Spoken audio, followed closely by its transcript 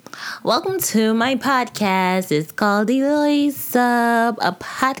Welcome to my podcast. It's called TheLayceUp, a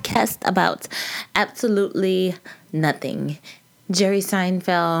podcast about absolutely nothing. Jerry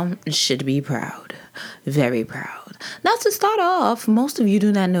Seinfeld should be proud. Very proud. Now, to start off, most of you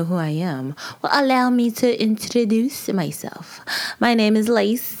do not know who I am. Well, allow me to introduce myself. My name is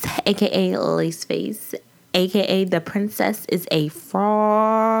Layce, aka Laceface, aka the princess is a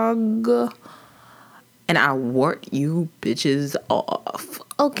frog. And I wart you bitches off.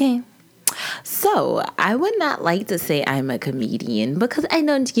 Okay. So, I would not like to say I'm a comedian because I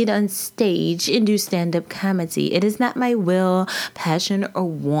don't get on stage and do stand-up comedy. It is not my will, passion, or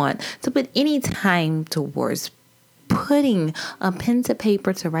want to put any time towards putting a pen to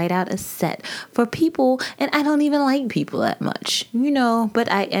paper to write out a set for people, and I don't even like people that much, but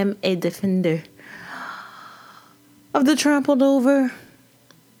I am a defender of the trampled over,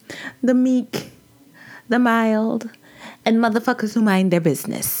 the meek, the mild, and motherfuckers who mind their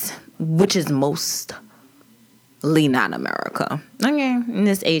business, which is mostly not America. Okay, in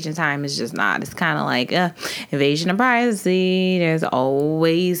this age and time, it's just not. It's kind of like invasion of privacy. There's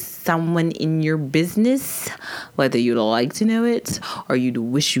always someone in your business, whether you'd like to know it or you'd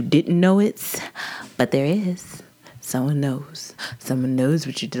wish you didn't know it, but there is. Someone knows. Someone knows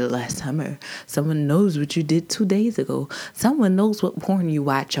what you did last summer. Someone knows what you did 2 days ago. Someone knows what porn you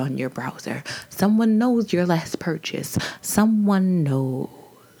watch on your browser. Someone knows your last purchase. Someone knows.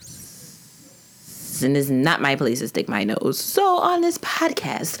 And it's not my place to stick my nose. So on this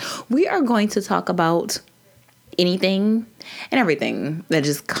podcast, we are going to talk about anything and everything that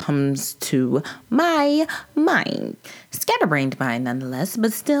just comes to my mind. Scatterbrained mind nonetheless,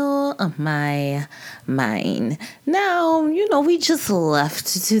 but still my mind. Now, we just left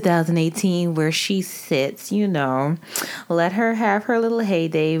 2018 where she sits, let her have her little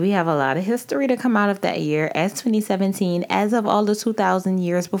heyday. We have a lot of history to come out of that year as 2017, as of all the 2,000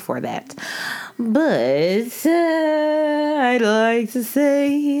 years before that. But I'd like to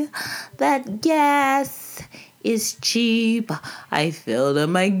say that gas is cheap. I filled up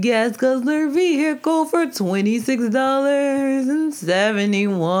my gas guzzler vehicle for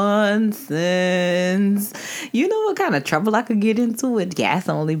 $26.71. You know what kind of trouble I could get into with gas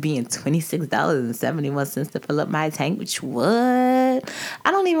only being $26.71 to fill up my tank? Which what? I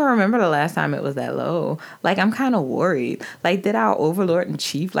don't even remember the last time it was that low. I'm kind of worried. Did our overlord in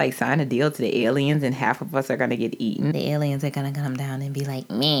chief sign a deal to the aliens and half of us are gonna get eaten? The aliens are gonna come down and be like,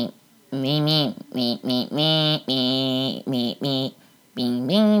 me. Me, me, me, me, me, me, me, me, bing,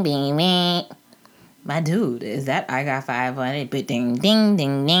 bing, bing, me. My dude, is that I got 500? But ding, ding,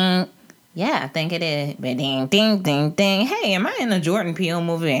 ding, ding. Yeah, I think it is. But ding, ding, ding, ding. Hey, am I in a Jordan Peele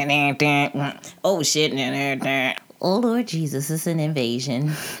movie? Ding, ding. Oh, shit. Oh, Lord Jesus, it's an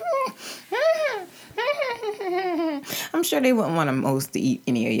invasion. I'm sure they wouldn't want to most to eat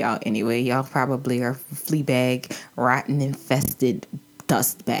any of y'all anyway. Y'all probably are flea bag, rotten, infested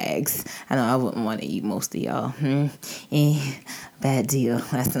dust bags. I know I wouldn't want to eat most of y'all. Bad deal.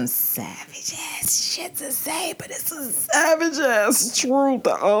 That's some savage ass shit to say, but it's a savage ass truth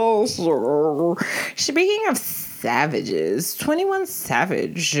also. Speaking of savages, 21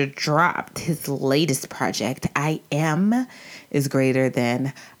 Savage dropped his latest project, I Am is Greater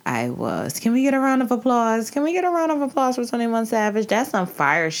Than I Was. Can we get a round of applause? Can we get a round of applause for 21 Savage? That's some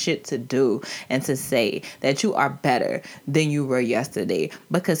fire shit to do and to say that you are better than you were yesterday.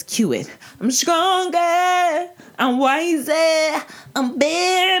 Because cue it. I'm stronger. I'm wiser. I'm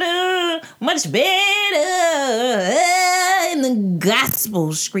better. Much better. In the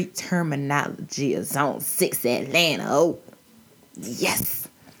gospel street terminology of Zone 6 Atlanta. Oh, yes.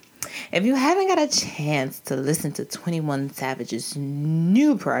 If you haven't got a chance to listen to 21 Savage's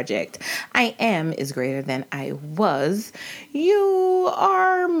new project, I Am is Greater Than I Was, you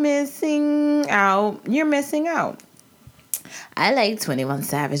are missing out. You're missing out. I like 21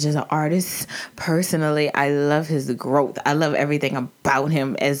 Savage as an artist. Personally, I love his growth. I love everything about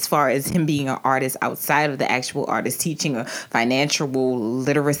him as far as him being an artist outside of the actual artist, teaching a financial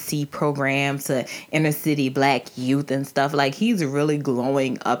literacy program to inner city black youth and stuff. He's really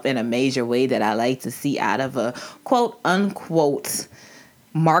glowing up in a major way that I like to see out of a quote unquote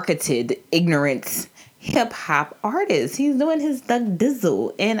marketed ignorance hip-hop artist. He's doing his Doug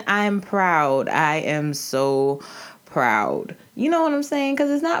Dizzle, and I'm proud. I am so proud. You know what I'm saying? Because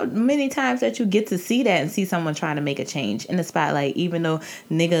it's not many times that you get to see that and see someone trying to make a change in the spotlight, even though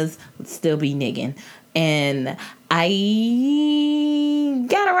niggas would still be nigging. And I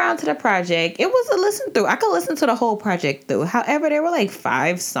got around to the project. It was a listen through. I could listen to the whole project through. However, there were like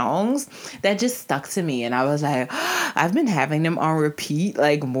 5 songs that just stuck to me. And I was like, I've been having them on repeat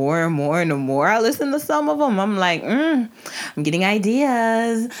like more and more. And the more I listen to some of them, I'm like, I'm getting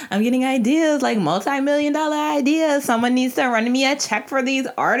ideas. I'm getting ideas, like multi-million-dollar ideas. Someone needs to run me a check for these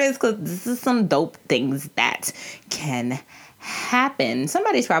artists because this is some dope things that can happen.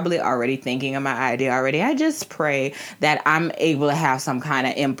 Somebody's probably already thinking of my idea already. I just pray that I'm able to have some kind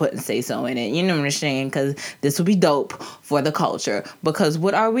of input and say so in it. You know what I'm saying? Because this will be dope for the culture. Because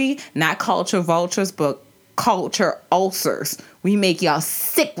what are we? Not culture vultures, but culture ulcers. We make y'all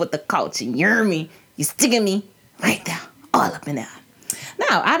sick with the culture. You hear me? You sticking me right there, all up in there.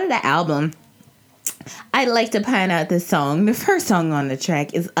 Now, out of the album, I'd like to point out this song. The first song on the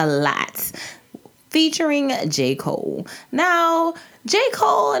track is A Lot, featuring J. Cole. Now, J.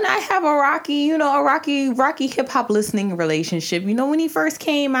 Cole and I have a rocky hip hop listening relationship. You know, when he first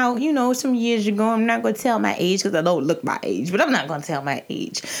came out, some years ago, I'm not going to tell my age because I don't look my age, but I'm not going to tell my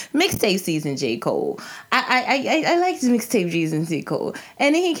age. Mixtape season, J. Cole. I like his mixtape season, J. Cole.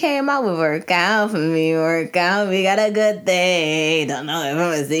 And then he came out with Work Out For Me, Work Out, We Got A Good Thing, Don't Know If I'm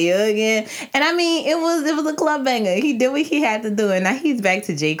Gonna See You Again. And I mean, it was a club banger. He did what he had to do, and now he's back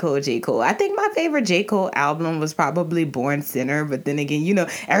to J. Cole. I think my favorite J. Cole album was probably Born Sinner, but then again,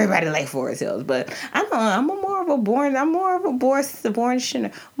 everybody like Forest Hills, but I don't know. I'm more of a Born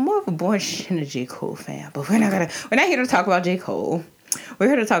Sinner J. Cole fan. But we're not here to talk about J. Cole. We're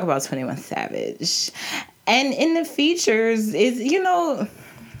here to talk about 21 Savage. And in the features is, I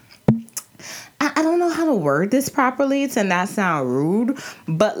don't know how to word this properly to not sound rude,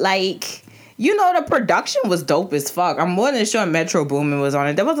 but like, the production was dope as fuck. I'm more than sure Metro Boomin was on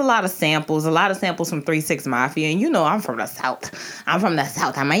it. There was a lot of samples from 3 6 Mafia. And I'm from the South.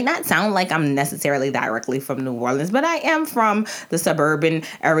 I might not sound like I'm necessarily directly from New Orleans, but I am from the suburban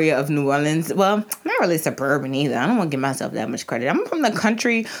area of New Orleans. Well, not really suburban either. I don't want to give myself that much credit. I'm from the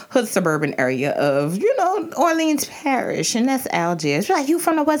country hood suburban area of, Orleans Parish, and that's Algiers. You're like, you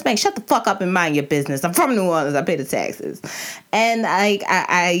from the West Bank? Shut the fuck up and mind your business. I'm from New Orleans. I pay the taxes. And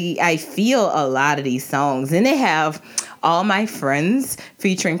I feel a lot of these songs, and they have All My Friends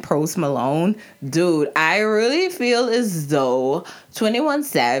featuring Post Malone. Dude, I really feel as though 21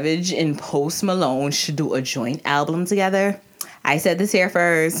 Savage and Post Malone should do a joint album together. I said it here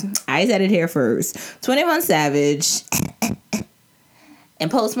first. 21 Savage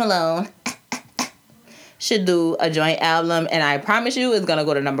and Post Malone should do a joint album, and I promise you it's gonna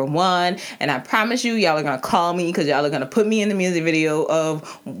go to number 1, and I promise you y'all are gonna call me because y'all are gonna put me in the music video of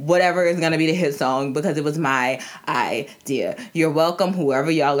whatever is gonna be the hit song because it was my idea. You're welcome,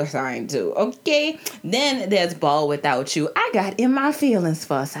 whoever y'all are signed to. Okay, then there's Ball Without You. I got in my feelings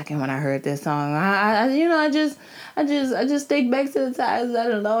for a second when I heard this song. I just think back to the times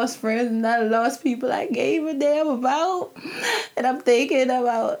that I lost friends and I lost people I gave a damn about, and I'm thinking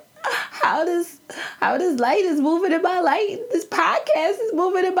about how this light is moving in my life. This podcast is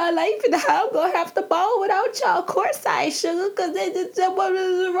moving in my life, and how I'm gonna have to ball without y'all courtside sugar because they just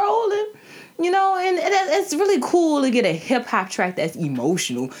wasn't rolling. And it's really cool to get a hip hop track that's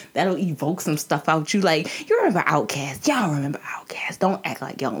emotional, that'll evoke some stuff out you. Like, you remember Outkast? Y'all remember Outkast? Don't act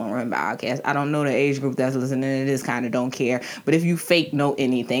like y'all don't remember Outkast. I don't know the age group that's listening to this, kind of don't care. But if you fake know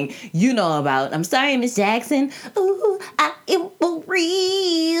anything, you know about I'm Sorry, Miss Jackson. Ooh, I am for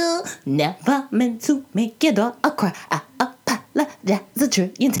real. Never meant to make your daughter cry. I apologize a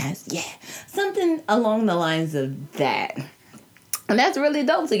trillion times. Yeah, something along the lines of that. And that's really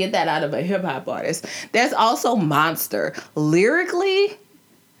dope to get that out of a hip-hop artist. There's also Monster. Lyrically,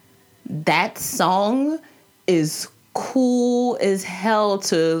 that song is cool as hell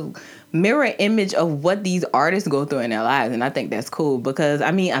to mirror image of what these artists go through in their lives. And I think that's cool because,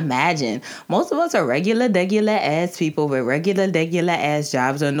 imagine, most of us are regular ass people with regular ass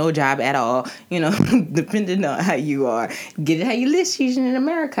jobs or no job at all, depending on how you are. Get it how you live, she's in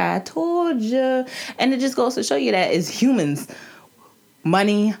America. I told you. And it just goes to show you that as humans,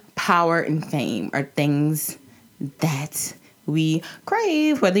 money, power, and fame are things that we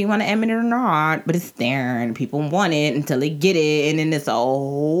crave, whether you want to admit it or not, but it's there and people want it until they get it, and then it's a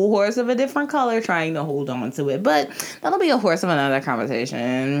whole horse of a different color trying to hold on to it. But that'll be a horse of another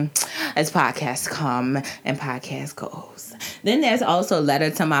conversation as podcasts come and podcast goes. Then there's also Letter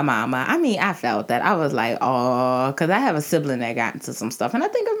to My Mama. I felt that. I was like, oh, because I have a sibling that got into some stuff, and I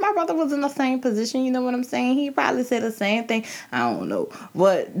think if my brother was in the same position, you know what I'm saying, he probably said the same thing. I don't know,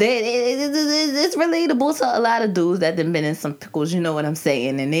 but it's relatable to a lot of dudes that have been in some pickles, you know what I'm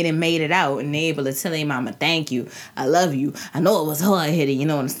saying? And they done made it out and they able to tell their mama, thank you, I love you. I know it was hard-headed, you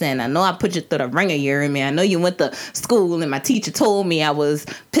know what I'm saying? I know I put you through the ringer, you hear me? I know you went to school and my teacher told me I was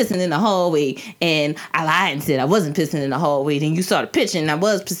pissing in the hallway and I lied and said I wasn't pissing in the hallway. Then you started pitching and I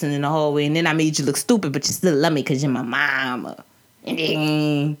was pissing in the hallway and then I made you look stupid, but you still love me because you're my mama. And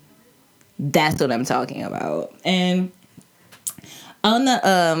then that's what I'm talking about. And on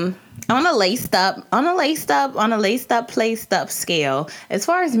the laced up, placed up scale, as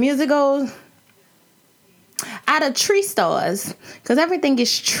far as music goes, out of tree stars, because everything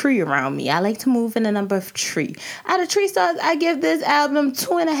is tree around me. I like to move in the number of tree. Out of tree stars, I give this album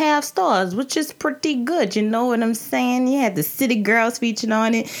 2.5 stars, which is pretty good. You know what I'm saying? You had the City Girls featured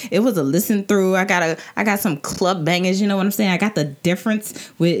on it. It was a listen through. I got some club bangers. You know what I'm saying? I got the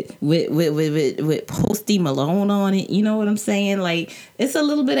difference with Posty Malone on it. You know what I'm saying? Like, it's a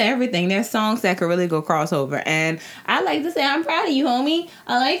little bit of everything. There's songs that could really go crossover, and I like to say I'm proud of you, homie.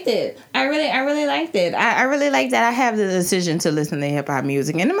 I liked it. I really liked it. I really like that I have the decision to listen to hip hop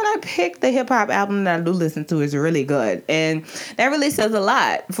music. And when I pick the hip hop album that I do listen to is really good. And that really says a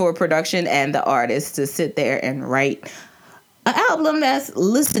lot for production and the artist to sit there and write an album that's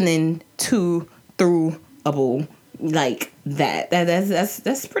listening to throughable like that.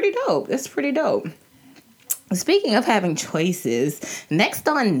 That's pretty dope. That's pretty dope. Speaking of having choices, next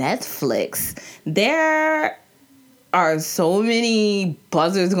on Netflix, there are so many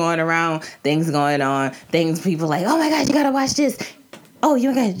buzzers going around, things going on, things people like, oh my God, you gotta watch this. Oh,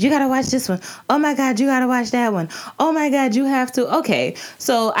 you gotta watch this one. Oh my God, you gotta watch that one. Oh my God, you have to. Okay,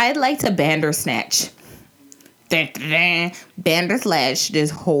 so I'd like to Bandersnatch. Bandersnatch,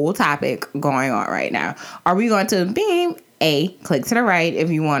 this whole topic going on right now. Are we going to beam A, click to the right if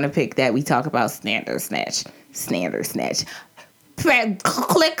you want to pick that? We talk about Bandersnatch.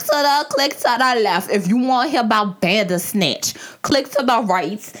 Click to the left if you want to hear about Bandersnatch. Click to the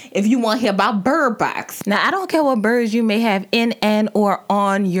right if you want to hear about Bird Box. Now, I don't care what birds you may have in and or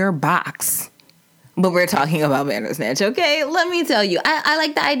on your box, but we're talking about Bandersnatch, okay? Let me tell you, I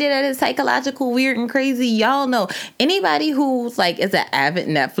like the idea that it's psychological, weird, and crazy. Y'all know, anybody who's like is an avid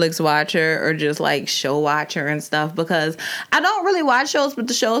Netflix watcher or just like show watcher and stuff, because I don't really watch shows, but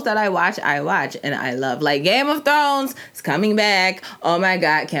the shows that I watch and I love. Like Game of Thrones is coming back. Oh my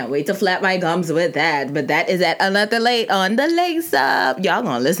God, can't wait to flap my gums with that. But that is at another late on the TheLayceUp. Y'all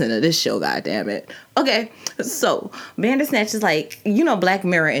gonna listen to this show, goddammit. Okay, so Bandersnatch is like, you know, Black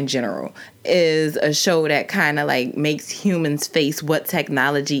Mirror in general is a show that kind of like makes humans face what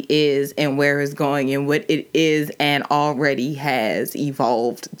technology is and where it's going and what it is and already has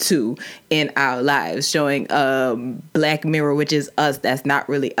evolved to in our lives, showing Black Mirror, which is us, that's not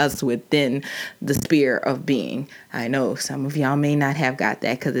really us within the sphere of being. I know some of y'all may not have got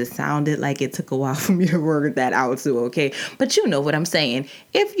that because it sounded like it took a while for me to word that out too, okay? But you know what I'm saying.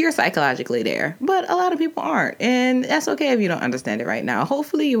 If you're psychologically there, but a lot of people aren't, and that's okay if you don't understand it right now.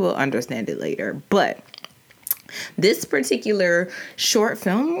 Hopefully you will understand it later. But this particular short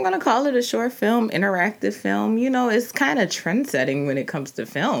film, I'm going to call it a short film, interactive film, you know, it's kind of trend-setting when it comes to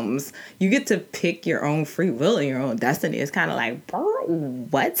films. You get to pick your own free will and your own destiny. It's kind of like, bro,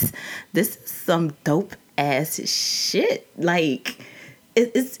 what? This is some dope-ass shit. Like,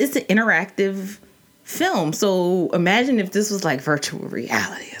 it's an interactive film. So imagine if this was like virtual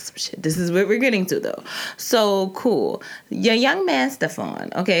reality or some shit. This is what we're getting to, though. So cool. Your young man,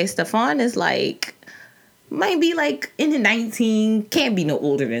 Stefan. Okay, Stefan is like, might be like in the 19, can't be no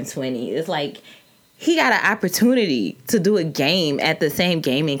older than 20. It's like he got an opportunity to do a game at the same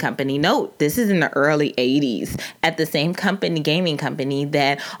gaming company. Note, this is in the early 80s at the same gaming company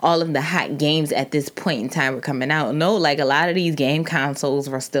that all of the hot games at this point in time were coming out. No, like a lot of these game consoles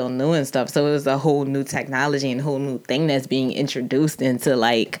were still new and stuff. So it was a whole new technology and a whole new thing that's being introduced into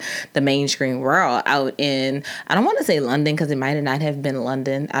like the mainstream world out in, I don't want to say London because it might not have been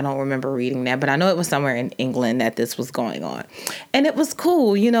London. I don't remember reading that, but I know it was somewhere in England that this was going on. And it was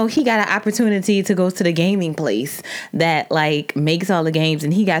cool. You know, he got an opportunity to go to the gaming place that like makes all the games,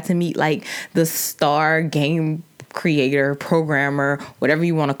 and he got to meet like the star game creator, programmer, whatever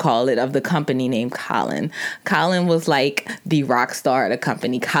you want to call it, of the company named Colin. Colin was like the rock star of the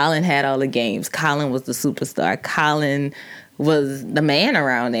company. Colin had all the games. Colin was the superstar. Colin was the man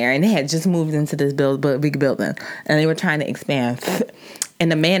around there, and they had just moved into this big building, and they were trying to expand.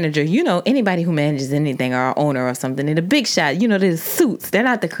 And the manager, you know, anybody who manages anything or owner or something, they're the big shot. You know, they're the suits. They're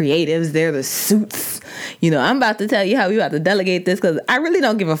not the creatives. They're the suits. You know, I'm about to tell you how we about to delegate this because I really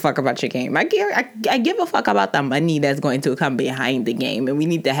don't give a fuck about your game. I give a fuck about the money that's going to come behind the game. And we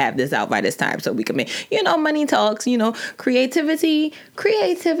need to have this out by this time so we can make, you know, money talks, you know, creativity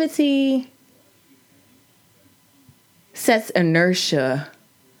sets inertia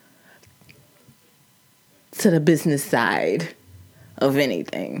to the business side of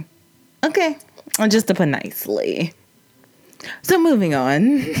anything. Okay, just to put nicely. So moving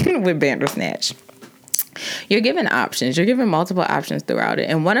on with Bandersnatch. You're given options. You're given multiple options throughout it.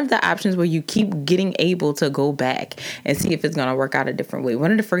 And one of the options where you keep getting able to go back and see if it's going to work out a different way.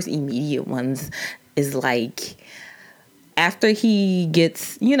 One of the first immediate ones is like, after he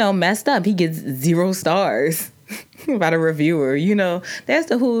gets, messed up, he gets 0 stars by the reviewer. There's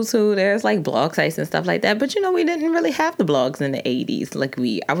the who's who, there's like blog sites and stuff like that. But we didn't really have the blogs in the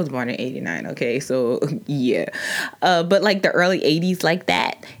 80s. I was born in 89, okay? So yeah. But like the early 80s like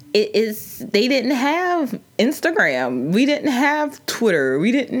that, they didn't have Instagram. We didn't have Twitter.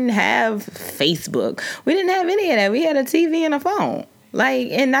 We didn't have Facebook. We didn't have any of that. We had a TV and a phone.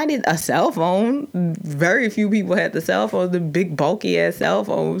 And not a cell phone. Very few people had the cell phones, the big bulky ass cell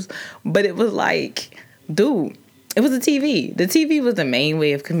phones. But it was like, dude, it was a TV. The TV was the main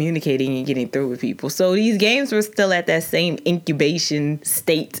way of communicating and getting through with people. So these games were still at that same incubation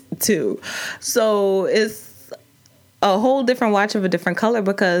state too. So it's a whole different watch of a different color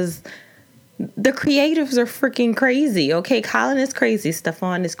because the creatives are freaking crazy. Okay, Colin is crazy.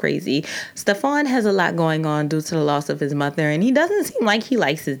 Stefan is crazy. Stefan has a lot going on due to the loss of his mother, and he doesn't seem like he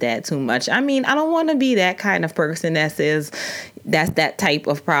likes his dad too much. I mean, I don't want to be that kind of person that says that's that type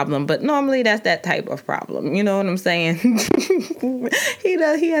of problem, but normally that's that type of problem. You know what I'm saying?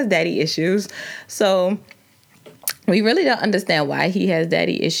 He has daddy issues. So we really don't understand why he has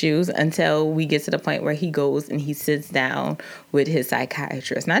daddy issues until we get to the point where he goes and he sits down with his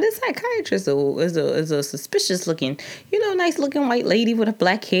psychiatrist. Now, this psychiatrist is a suspicious looking, nice looking white lady with a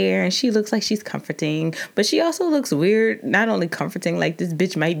black hair, and she looks like she's comforting, but she also looks weird. Not only comforting, like this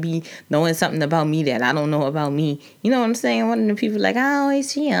bitch might be knowing something about me that I don't know about me. You know what I'm saying? One of the people like, I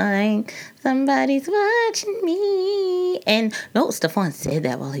always feel like somebody's watching me. And no, Stefan said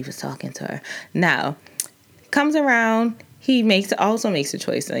that while he was talking to her. Now, comes around, he also makes a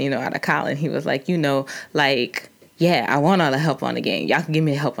choice, out of Colin. He was like, yeah, I want all the help on the game. Y'all can give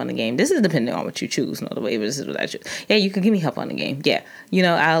me help on the game. This is depending on what you choose, not the way, but this is what I choose. Yeah, you can give me help on the game. Yeah,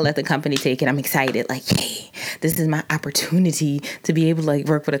 I'll let the company take it. I'm excited. Yay, this is my opportunity to be able to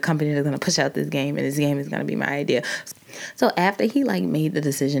work with a company that's going to push out this game, and this game is going to be my idea. So after he made the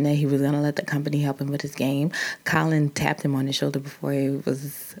decision that he was going to let the company help him with his game, Colin tapped him on the shoulder before he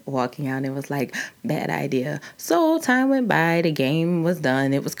was walking out and was like, bad idea. So time went by, the game was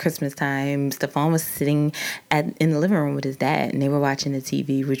done, it was Christmas time. Stefan was sitting in the living room with his dad, and they were watching the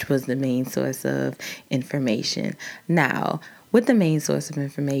TV, which was the main source of information. Now, with the main source of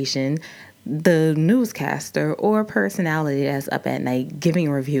information, the newscaster or personality that's up at night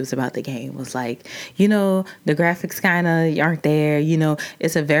giving reviews about the game was like, the graphics kind of aren't there.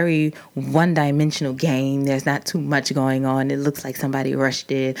 It's a very one-dimensional game. There's not too much going on. It looks like somebody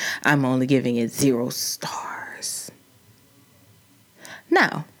rushed it. I'm only giving it 0 stars.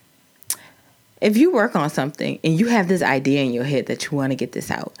 Now, if you work on something and you have this idea in your head that you want to get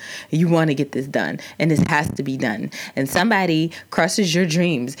this out, you want to get this done, and this has to be done, and somebody crushes your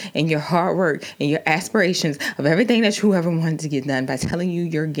dreams and your hard work and your aspirations of everything that you ever wanted to get done by telling you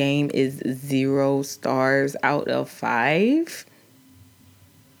your game is 0 stars out of 5?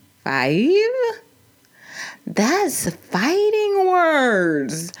 5? That's fighting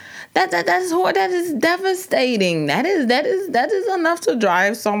words. That is devastating. That is enough to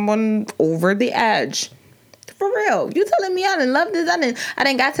drive someone over the edge. For real. You telling me I didn't love this? I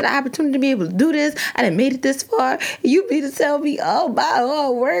didn't got to the opportunity to be able to do this. I didn't made it this far. You be to tell me, my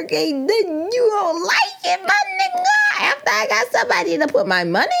hard work ain't then you don't like it, my nigga. After I got somebody to put my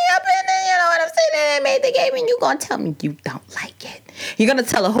money up in it, you know what I'm saying? And they made the game, and you gonna tell me you don't like it. You're gonna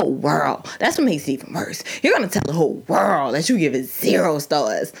tell the whole world. That's what makes it even worse. You're gonna tell the whole world that you give it 0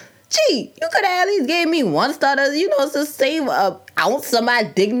 stars. Gee, you could have at least gave me 1 star to save an ounce of my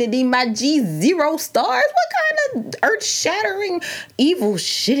dignity, my G. 0 stars? What kind of earth-shattering evil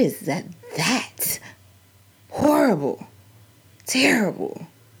shit is that? Horrible. Terrible.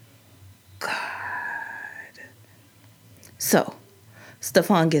 God. So,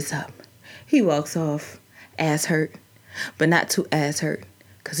 Stefan gets up. He walks off, ass hurt, but not too ass hurt,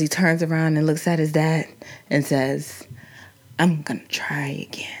 because he turns around and looks at his dad and says, I'm going to try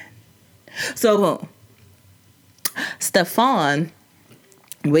again. So, boom. Stefan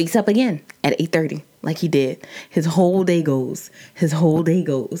wakes up again at 8:30 like he did. His whole day goes.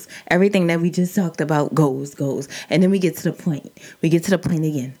 Everything that we just talked about goes. And then we get to the point.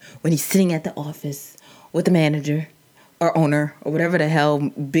 Again when he's sitting at the office with the manager or owner or whatever the hell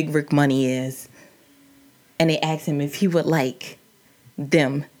Big Rick Money is. And they ask him if he would like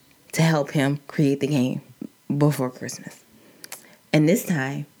them to help him create the game. before Christmas. And this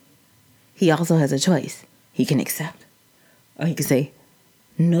time, he also has a choice. He can accept, or he can say,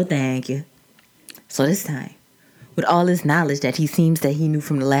 no thank you. So this time, with all this knowledge that he seems that he knew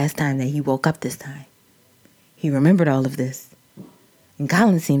from the last time that he woke up this time, he remembered all of this. And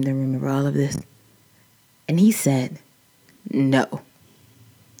Colin seemed to remember all of this. And he said, no,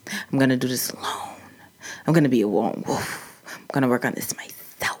 I'm going to do this alone. I'm going to be a lone wolf. I'm going to work on this myself.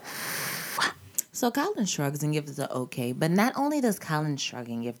 So Colin shrugs and gives the okay, but not only does Colin shrug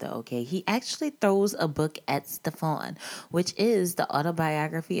and give the okay, he actually throws a book at Stefan, which is the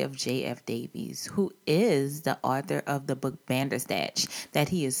autobiography of J.F. Davies, who is the author of the book Bandersnatch that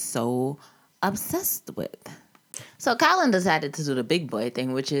he is so obsessed with. So Colin decided to do the big boy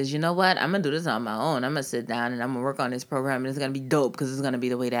thing, which is, you know what? I'm going to do this on my own. I'm going to sit down and I'm going to work on this program, and it's going to be dope because it's going to be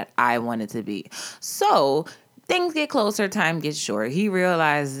the way that I want it to be. So things get closer, time gets short. He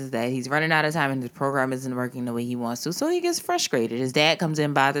realizes that he's running out of time and his program isn't working the way he wants to, so he gets frustrated. His dad comes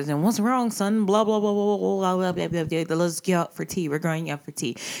in, bothers him. What's wrong, son? Blah, blah, blah, blah, blah, blah, blah, blah, blah. Let's get out for tea. We're going out for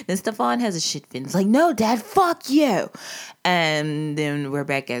tea. Then Stefan has a shit fit. It's like, no, Dad, fuck you. And then we're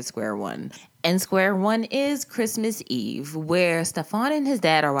back at square one. And square one is Christmas Eve, where Stefan and his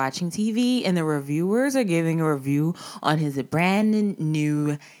dad are watching TV and the reviewers are giving a review on his brand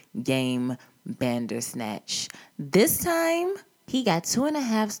new game, Bandersnatch. This time, he got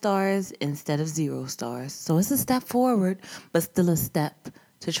 2.5 stars instead of 0 stars. So it's a step forward, but still a step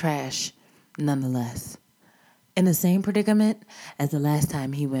to trash nonetheless. In the same predicament as the last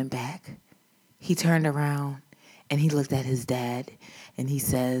time he went back, he turned around and he looked at his dad and he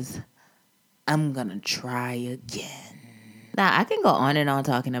says, I'm gonna try again. Now, I can go on and on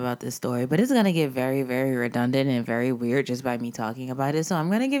talking about this story, but it's gonna get very, very redundant and very weird just by me talking about it. So I'm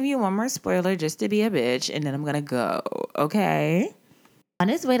gonna give you one more spoiler just to be a bitch, and then I'm gonna go, okay? On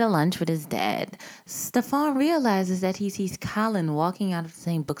his way to lunch with his dad, Stefan realizes that he sees Colin walking out of the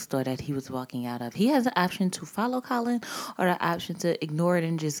same bookstore that he was walking out of. He has the option to follow Colin or the option to ignore it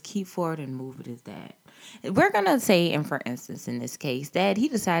and just keep forward and move with his dad. We're going to say, and for instance, in this case, that he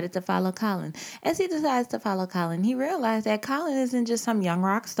decided to follow Colin. As he decides to follow Colin, he realized that Colin isn't just some young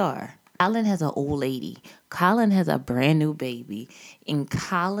rock star. Colin has an old lady. Colin has a brand new baby. And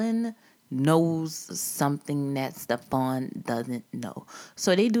Colin knows something that Stefan doesn't know.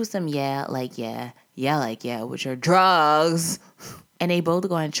 So they do some which are drugs. And they both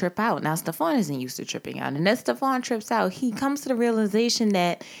go and trip out. Now, Stefan isn't used to tripping out. And as Stefan trips out, he comes to the realization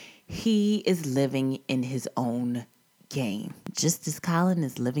that he is living in his own game, just as Colin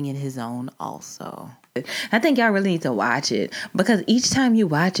is living in his own also. I think y'all really need to watch it, because each time you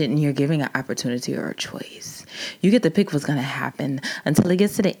watch it and you're giving an opportunity or a choice, you get to pick what's going to happen until it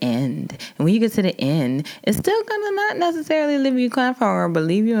gets to the end. And when you get to the end, it's still going to not necessarily leave you comfortable, but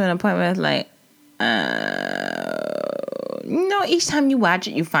leave you in a point where it's like, each time you watch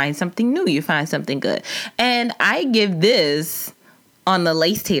it, you find something new, you find something good. And I give this, on the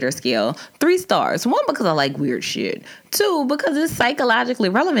Layce tater scale, 3 stars. 1, because I like weird shit. 2, because it's psychologically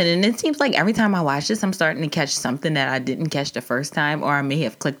relevant. And it seems like every time I watch this, I'm starting to catch something that I didn't catch the first time, or I may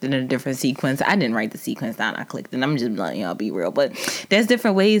have clicked in a different sequence. I didn't write the sequence down. I clicked it. I'm just letting y'all be real. But there's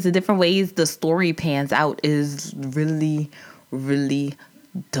different ways. The different ways the story pans out is really, really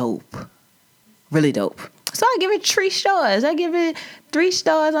dope. Really dope. So I give it 3 stars. I give it 3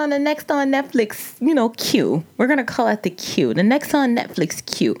 stars on the next on Netflix, queue. We're going to call it the queue. The next on Netflix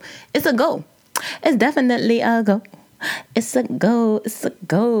queue. It's a go. It's definitely a go. It's a go. It's a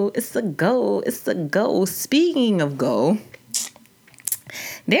go. It's a go. It's a go. Speaking of go,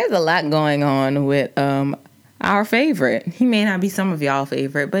 there's a lot going on with our favorite. He may not be some of y'all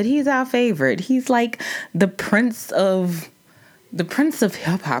favorite, but he's our favorite. He's like the prince of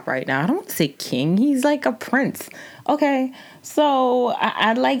hip hop right now. I don't want to say king. He's like a prince. Okay, so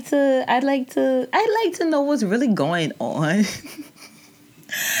I'd like to know what's really going on.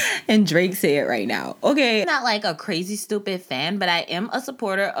 And Drake said right now, okay, I'm not like a crazy stupid fan, but I am a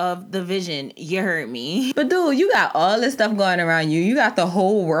supporter of the vision. You heard me. But dude, you got all this stuff going around you. You got the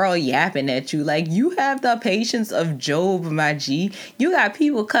whole world yapping at you. Like, you have the patience of Job, my G. You got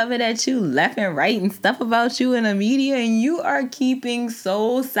people coming at you left and right and stuff about you in the media, and you are keeping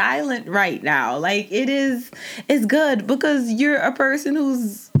so silent right now. Like, it's good, because you're a person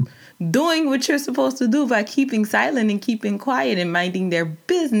who's doing what you're supposed to do by keeping silent and keeping quiet and minding their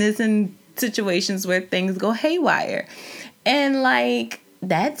business in situations where things go haywire. And like,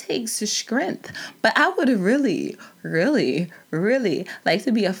 that takes strength. But I would really, really, really like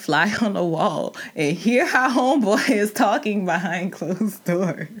to be a fly on the wall and hear how homeboy is talking behind closed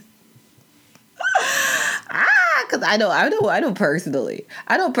doors. Cause I know personally.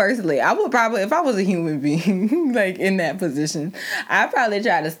 I would probably, if I was a human being, like in that position, I'd probably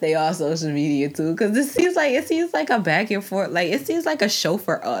try to stay off social media too. Cause it seems like a back and forth. Like it seems like a show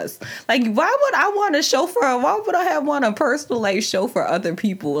for us. Like why would I want a show for? Why would I have want a personal like show for other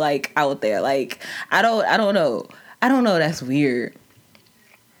people like out there? Like I don't know. I don't know. That's weird.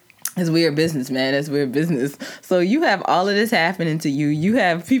 It's weird business, man. It's weird business. So you have all of this happening to you. You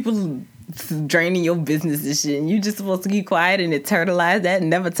have people draining your business and shit. And you just supposed to keep quiet and internalize that and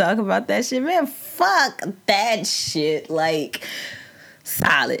never talk about that shit. Man, fuck that shit. Like,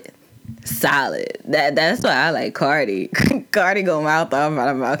 solid. That's why I like Cardi. Cardi gonna mouth off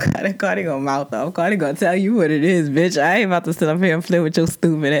about Cardi gonna mouth off. Cardi gonna tell you what it is, bitch. I ain't about to sit up here and play with your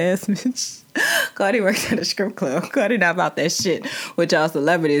stupid ass, bitch. Cardi works at a strip club. Cardi not about that shit with y'all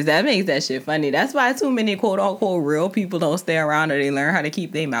celebrities. That makes that shit funny. That's why too many quote unquote real people don't stay around or they learn how to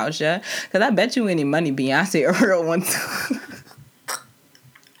keep their mouth shut. Cause I bet you any money Beyonce a real one too.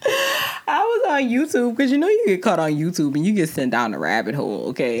 I was on YouTube because you know you get caught on YouTube and you get sent down a rabbit hole,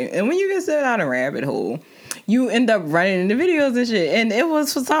 okay? And when you get sent down a rabbit hole, you end up running into videos and shit. And it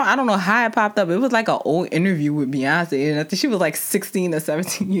was for some, I don't know how it popped up. It was like an old interview with Beyonce. And I think she was like 16 or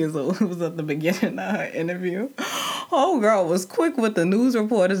 17 years old. It was at the beginning of her interview. Homegirl was quick with the news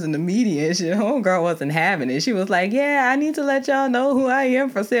reporters and the media and shit. Homegirl wasn't having it. She was like, yeah, I need to let y'all know who I am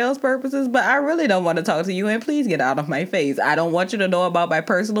for sales purposes, but I really don't want to talk to you and please get out of my face. I don't want you to know about my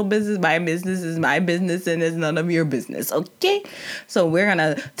personal business. My business is my business and it's none of your business, okay? So we're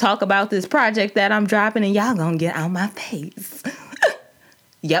going to talk about this project that I'm dropping and y'all gonna get out my face.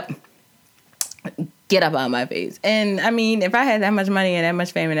 Yep. Get up out my face. And I mean, if I had that much money and that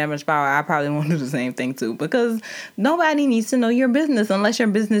much fame and that much power, I probably want to do the same thing too, because nobody needs to know your business unless your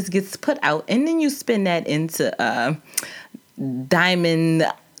business gets put out and then you spin that into Diamond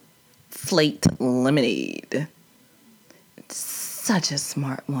Flake Lemonade. Such a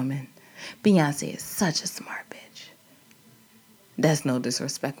smart woman. Beyonce is such a smart bitch. That's no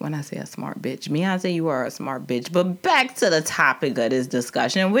disrespect when I say a smart bitch. Beyonce, you are a smart bitch. But back to the topic of this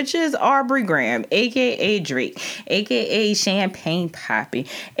discussion, which is Aubrey Graham, a.k.a. Drake, a.k.a. Champagne Poppy,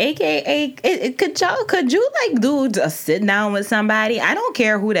 a.k.a. Could you like do a sit down with somebody? I don't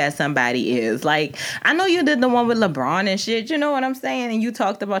care who that somebody is. Like, I know you did the one with LeBron and shit. You know what I'm saying? And you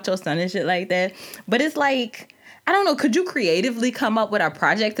talked about your son and shit like that. But it's like, I don't know, could you creatively come up with a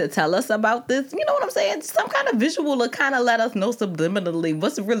project to tell us about this? You know what I'm saying? Some kind of visual to kind of let us know subliminally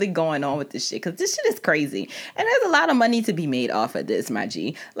what's really going on with this shit. Because this shit is crazy. And there's a lot of money to be made off of this, my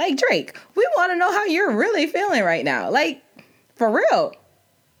G. Like, Drake, we want to know how you're really feeling right now. Like, for real.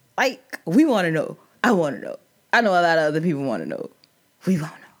 Like, we want to know. I want to know. I know a lot of other people want to know. We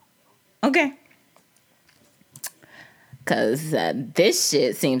want to know. Okay. Because this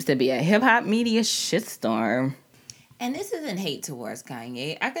shit seems to be a hip-hop media shitstorm. And this isn't hate towards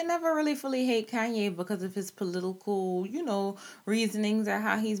Kanye. I could never really fully hate Kanye because of his political, reasonings or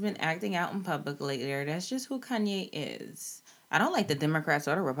how he's been acting out in public lately. That's just who Kanye is. I don't like the Democrats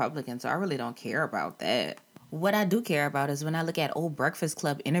or the Republicans, so I really don't care about that. What I do care about is when I look at old Breakfast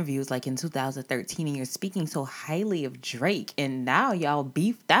Club interviews like in 2013 and you're speaking so highly of Drake and now y'all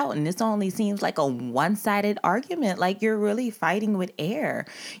beefed out and this only seems like a one-sided argument. Like you're really fighting with air.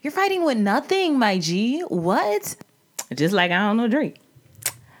 You're fighting with nothing, my G. What? Just like I don't know Drake.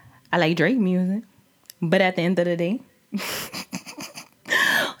 I like Drake music. But at the end of the day,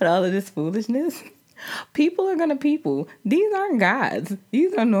 with all of this foolishness, people are gonna people. These aren't gods.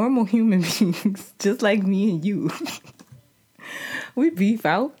 These are normal human beings, just like me and you. We beef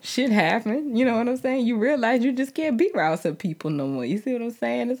out. Shit happen. You know what I'm saying? You realize you just can't be around some people no more. You see what I'm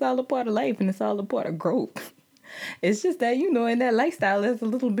saying? It's all a part of life and it's all a part of growth. It's just that, in that lifestyle, there's a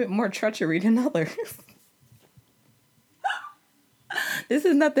little bit more treachery than others. This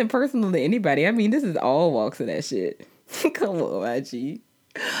is nothing personal to anybody. I mean, this is all walks of that shit. Come on, my G.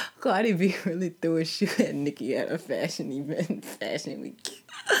 Cardi B really threw a shoe at Nicki at a fashion event, Fashion Week.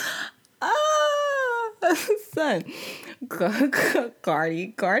 Son.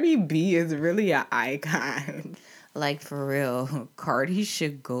 Cardi B is really an icon. Like, for real, Cardi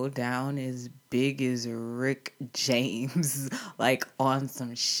should go down as big as Rick James, like, on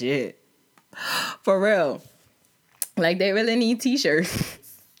some shit. For real. Like, they really need t-shirts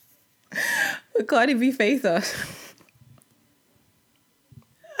with Cardi B face on.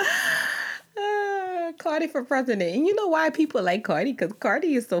 Cardi for president. And you know why people like Cardi? Because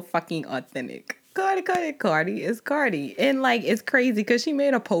Cardi is so fucking authentic. Cardi is Cardi. And, like, it's crazy because she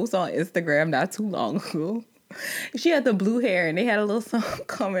made a post on Instagram not too long ago. She had the blue hair and they had a little song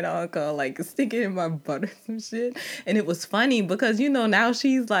coming on called, like, Stick It in My Butt or some shit. And it was funny because, now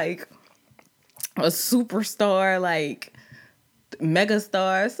she's, like, a superstar, like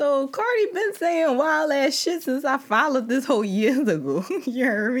megastar. So Cardi been saying wild ass shit since I followed this whole years ago. You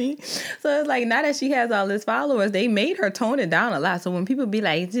heard me? So it's like now that she has all these followers, they made her tone it down a lot. So when people be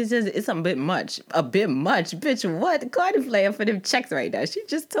like, it's a bit much, bitch, what? Cardi playing for them checks right now. She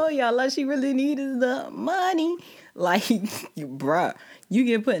just told y'all all she really need is the money. Like, bruh, you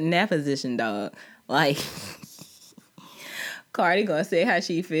get put in that position, dog. Like, Cardi gonna say how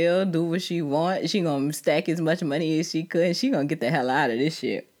she feel, do what she want. She gonna stack as much money as she could, and she gonna get the hell out of this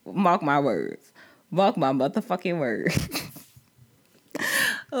shit. Mark my words. Mark my motherfucking words.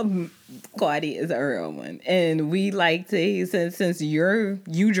 Cardi is a real one, and we like to since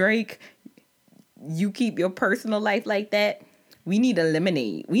you Drake, you keep your personal life like that. We need a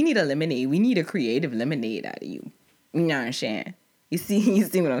lemonade. We need a lemonade. We need a creative lemonade out of you. You know what I'm saying? You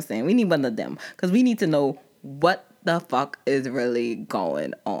see what I'm saying? We need one of them because we need to know what the fuck is really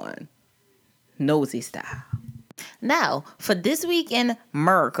going on. Nosy style. Now, for this week in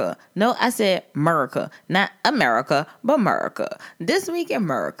America. No, I said America. Not America, but America. This week in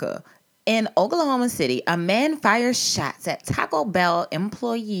America. In Oklahoma City, a man fires shots at Taco Bell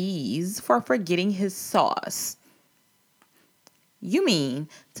employees for forgetting his sauce. You mean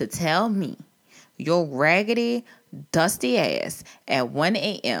to tell me your raggedy, dusty ass at 1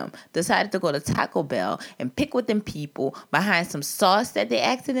 a.m. decided to go to Taco Bell and pick with them people behind some sauce that they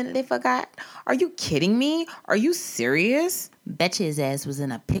accidentally forgot? Are you kidding me? Are you serious? Bet his ass was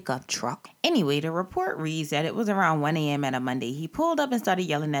in a pickup truck. Anyway, the report reads that it was around 1 a.m. on a Monday. He pulled up and started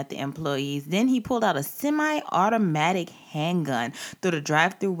yelling at the employees. Then he pulled out a semi-automatic handgun through the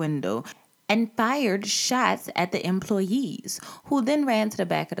drive-thru window and fired shots at the employees, who then ran to the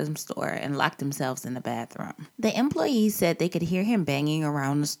back of the store and locked themselves in the bathroom. The employees said they could hear him banging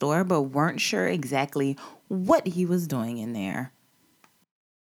around the store, but weren't sure exactly what he was doing in there.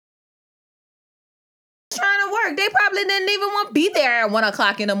 Trying to work. They probably didn't even want to be there at 1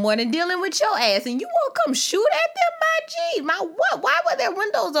 o'clock in the morning dealing with your ass, and you won't come shoot at them, my G. My what? Why were there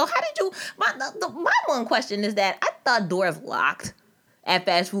windows? Or how did you? My one question is that I thought doors locked at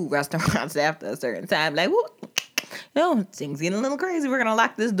fast food restaurants after a certain time. Like, well, things getting a little crazy. We're gonna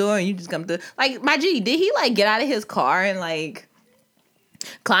lock this door, and you just come to like my G. Did he like get out of his car and like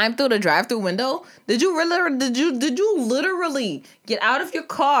climb through the drive-through window? Did you literally get out of your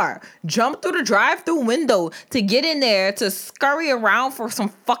car, jump through the drive-through window to get in there to scurry around for some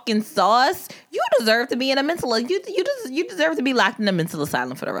fucking sauce? You deserve to be in a mental. You deserve to be locked in a mental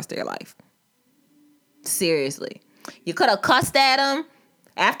asylum for the rest of your life. Seriously, you could have cussed at him.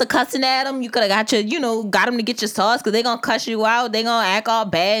 After cussing at them, you could have got them to get your sauce because they going to cuss you out. They going to act all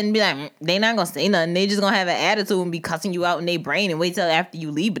bad and be like, they not going to say nothing. They just going to have an attitude and be cussing you out in their brain and wait till after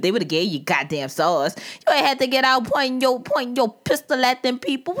you leave. But they would have gave you goddamn sauce. You ain't had to get out pointing your pistol at them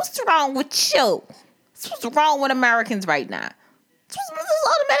people. What's wrong with you? What's wrong with Americans right now?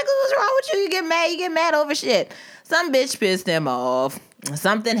 What's wrong with you? You get mad over shit. Some bitch pissed them off.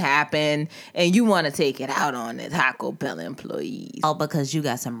 Something happened, and you want to take it out on the Taco Bell employees. All because you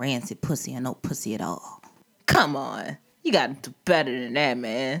got some rancid pussy and no pussy at all. Come on. You got to do better than that,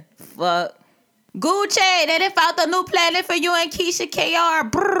 man. Fuck. Gucci, they done found a new planet for you and Keisha KR.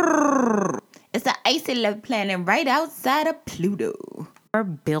 Brrr. It's an icy love planet right outside of Pluto. 4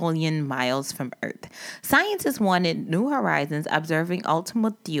 billion miles from Earth. Scientists wanted New Horizons observing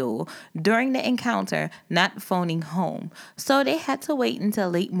Ultima Thule during the encounter, not phoning home. So they had to wait until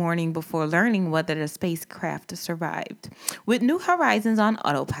late morning before learning whether the spacecraft survived. With New Horizons on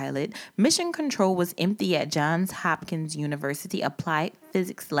autopilot, mission control was empty at Johns Hopkins University Applied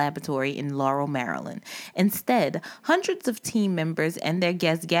Physics Laboratory in Laurel, Maryland. Instead, hundreds of team members and their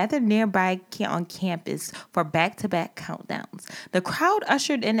guests gathered nearby on campus for back-to-back countdowns. The crowd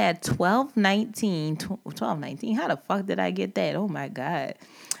ushered in at 12:19. 12:19? How the fuck did I get that? Oh my God.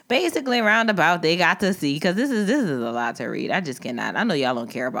 Basically, roundabout, they got to see, because this is a lot to read. I just cannot. I know y'all don't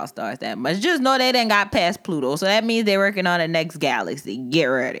care about stars that much. Just know they done got past Pluto, so that means they're working on the next galaxy. Get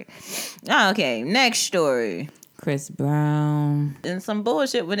ready. Okay, next story. Chris Brown. And some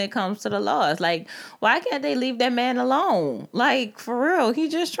bullshit when it comes to the laws. Like, why can't they leave that man alone? Like, for real, he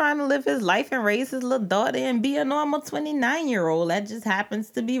just trying to live his life and raise his little daughter and be a normal 29-year-old that just happens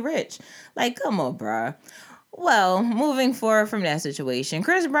to be rich. Like, come on, bruh. Well, moving forward from that situation,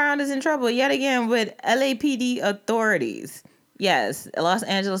 Chris Brown is in trouble yet again with LAPD authorities. Yes, Los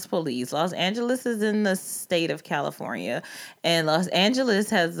Angeles police. Los Angeles is in the state of California, and Los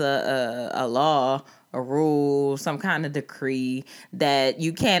Angeles has a law, a rule, some kind of decree that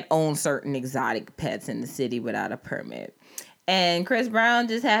you can't own certain exotic pets in the city without a permit. And Chris Brown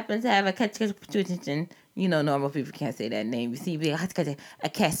just happens to have a normal people can't say that name. You see, a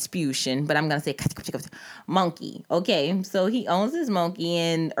Caspution, but I'm going to say monkey. Okay, so he owns this monkey,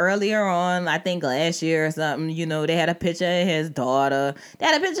 and earlier on, I think last year or something, they had a picture of his daughter. They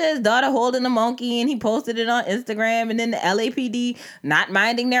had a picture of his daughter holding the monkey, and he posted it on Instagram, and then the LAPD, not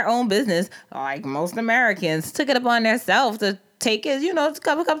minding their own business, like most Americans, took it upon themselves to take it, to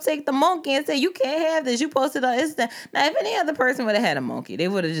come take the monkey and say, you can't have this. You posted on Insta. Now, if any other person would have had a monkey, they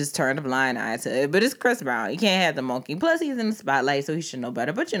would have just turned a blind eye to it. But it's Chris Brown. You can't have the monkey. Plus, he's in the spotlight, so he should know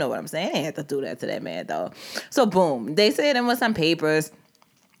better. But you know what I'm saying? They had to do that to that man, though. So, boom. They said in with some papers.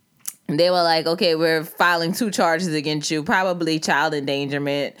 They were like, okay, we're filing 2 charges against you, probably child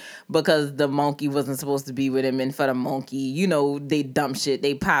endangerment because the monkey wasn't supposed to be with him. And for the monkey, they dump shit,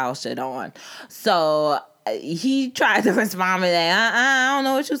 they pile shit on. So he tried to respond with that. I don't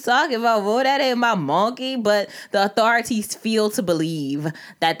know what you're talking about, boy. That ain't my monkey. But the authorities feel to believe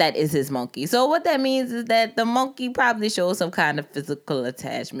that is his monkey. So what that means is that the monkey probably shows some kind of physical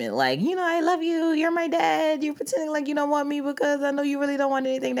attachment. Like, I love you. You're my dad. You're pretending like you don't want me because I know you really don't want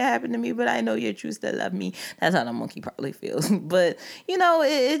anything to happen to me, but I know you choose to love me. That's how the monkey probably feels. But,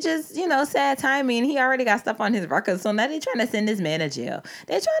 it just, sad timing. He already got stuff on his record. So now they're trying to send this man to jail.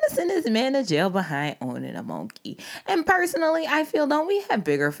 They're trying to send this man to jail behind owning a monkey. And personally, I feel, don't we have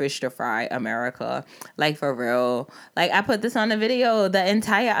bigger fish to fry, America? Like, for real. Like, I put this on the video. The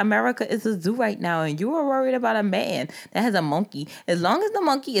entire America is a zoo right now, and you are worried about a man that has a monkey. As long as the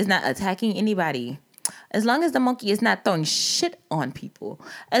monkey is not attacking anybody, as long as the monkey is not throwing shit on people,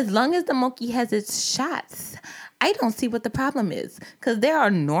 as long as the monkey has its shots, I don't see what the problem is. Because there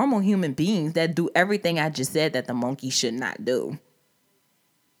are normal human beings that do everything I just said that the monkey should not do.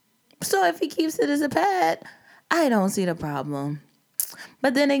 So if he keeps it as a pet, I don't see the problem.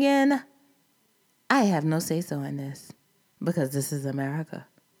 But then again, I have no say-so in this because this is America.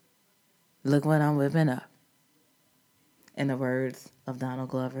 Look what I'm whipping up. In the words of Donald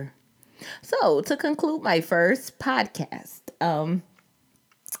Glover. So to conclude my first podcast,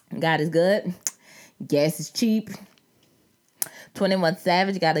 God is good. Gas is cheap. 21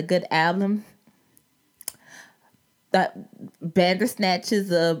 Savage got a good album. That Bandersnatch is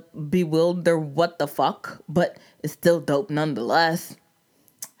a bewilder what the fuck, but it's still dope nonetheless.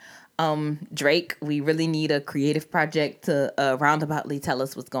 Drake, we really need a creative project to roundaboutly tell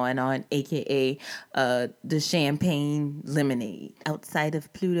us what's going on, aka the champagne lemonade outside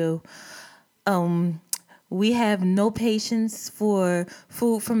of Pluto. We have no patience for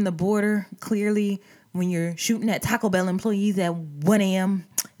food from the border. Clearly, when you're shooting at Taco Bell employees at 1 a.m.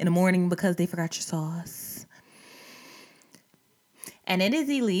 in the morning because they forgot your sauce. And it is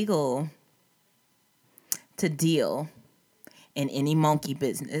illegal to deal in any monkey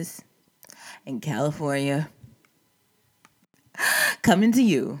business in California. Coming to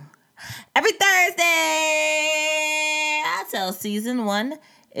you every Thursday until season 1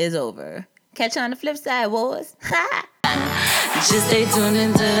 is over. Catch you on the flip side, boys. Just stay tuned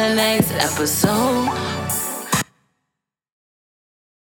into the next episode.